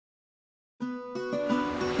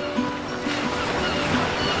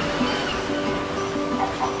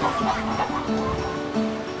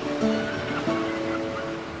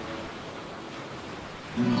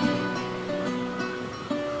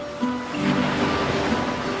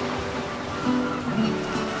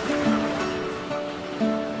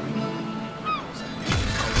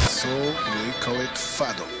So we call it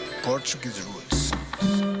fado, Portuguese roots.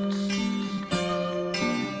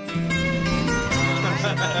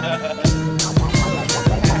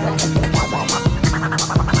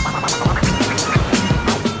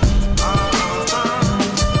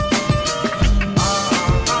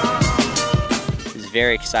 It's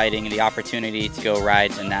very exciting. The opportunity to go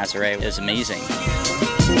ride in Nazare is amazing.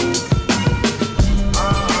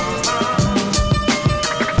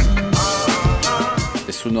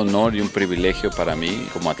 Es un honor y un privilegio para mí.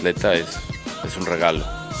 Como atleta es un regalo.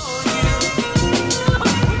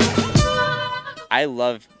 I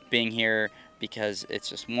love being here because it's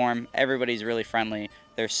just warm. Everybody's really friendly.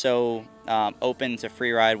 They're so open to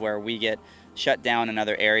Freeride, where we get shut down in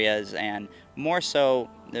other areas, and more so,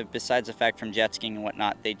 besides the fact from jet skiing and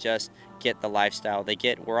whatnot, they just get the lifestyle.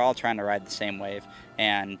 We're all trying to ride the same wave,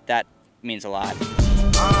 and that means a lot.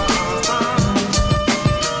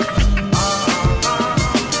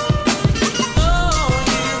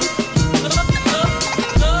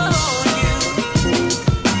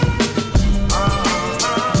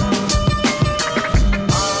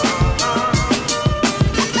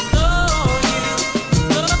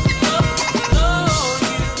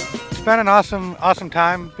 It's been an awesome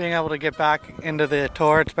time being able to get back into the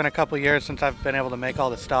tour. It's been a couple years since I've been able to make all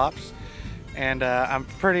the stops, and I'm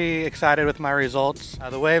pretty excited with my results.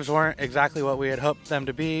 The waves weren't exactly what we had hoped them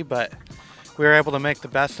to be, but we were able to make the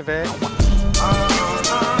best of it.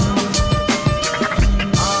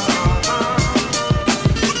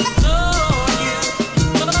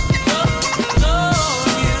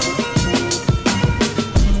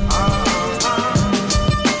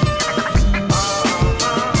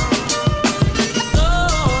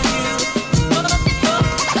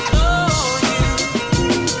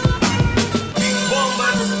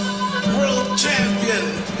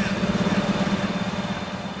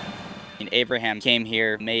 Abraham came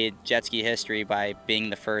here, made jet ski history by being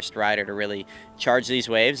the first rider to really charge these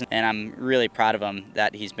waves, and I'm really proud of him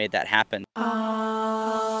that he's made that happen.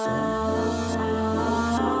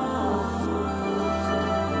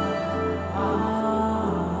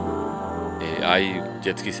 Hay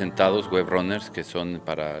jet ski sentados, wave runners, que son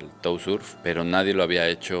para el tow surf, pero nadie lo había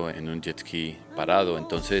hecho en un jet ski parado.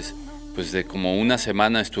 Entonces, pues de como una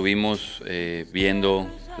semana estuvimos viendo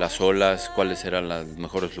las olas, cuáles eran los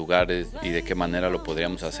mejores lugares y de qué manera lo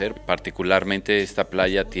podríamos hacer. Particularmente esta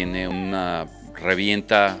playa tiene una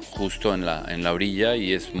revienta justo en la orilla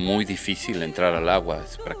y es muy difícil entrar al agua,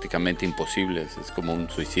 es prácticamente imposible, es como un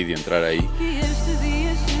suicidio entrar ahí.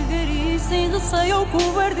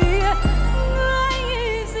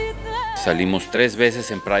 Salimos 3 veces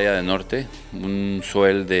en Playa del Norte, un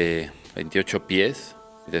suel de 28 pies,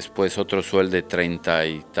 después otro suel de 30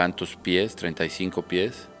 y tantos pies, 35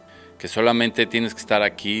 pies, que solamente tienes que estar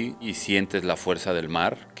aquí y sientes la fuerza del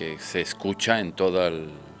mar, que se escucha en todo el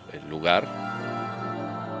lugar.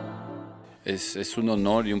 Es un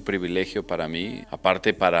honor y un privilegio para mí.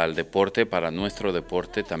 Aparte, para el deporte, para nuestro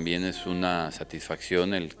deporte, también es una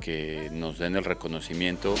satisfacción el que nos den el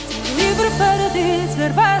reconocimiento. Libre para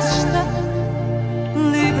dizer basta,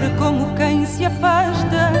 libre como quem se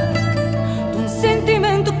afasta de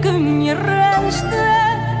sentimento que me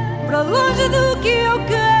arrasta para longe do que eu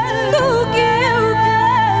quero, do que eu quero.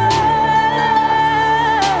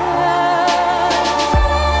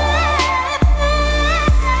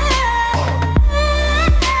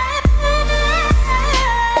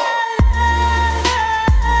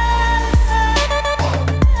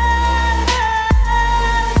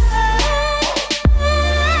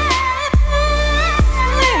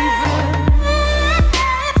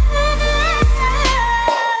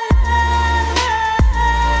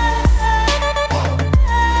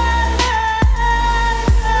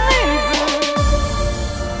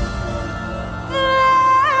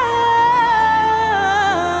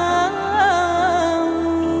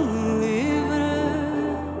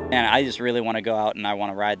 And I just really want to go out and I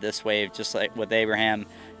want to ride this wave just like with Abraham,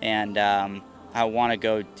 and I want to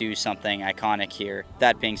go do something iconic here.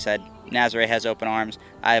 That being said, Nazare has open arms.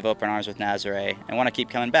 I have open arms with Nazare. I want to keep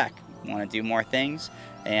coming back. I want to do more things,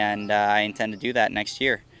 and I intend to do that next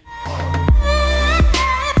year.